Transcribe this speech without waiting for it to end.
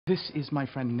This is my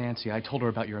friend Nancy. I told her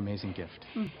about your amazing gift.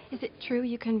 Is it true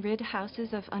you can rid houses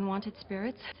of unwanted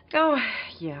spirits? Oh,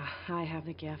 yeah, I have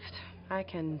the gift. I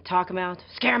can talk them out,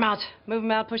 scare them out, move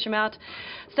them out, push them out,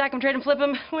 stack them, trade them, flip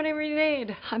them, whatever you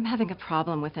need. I'm having a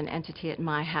problem with an entity at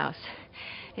my house.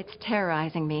 It's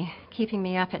terrorizing me, keeping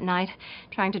me up at night,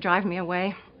 trying to drive me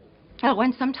away. Oh,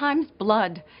 and sometimes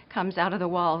blood comes out of the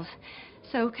walls.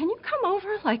 So can you come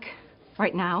over, like,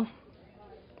 right now?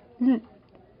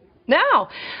 Now?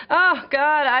 Oh,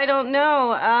 God, I don't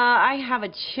know. I have a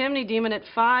chimney demon at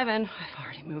 5, and I've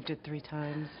already moved it 3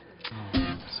 times.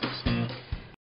 Oh, so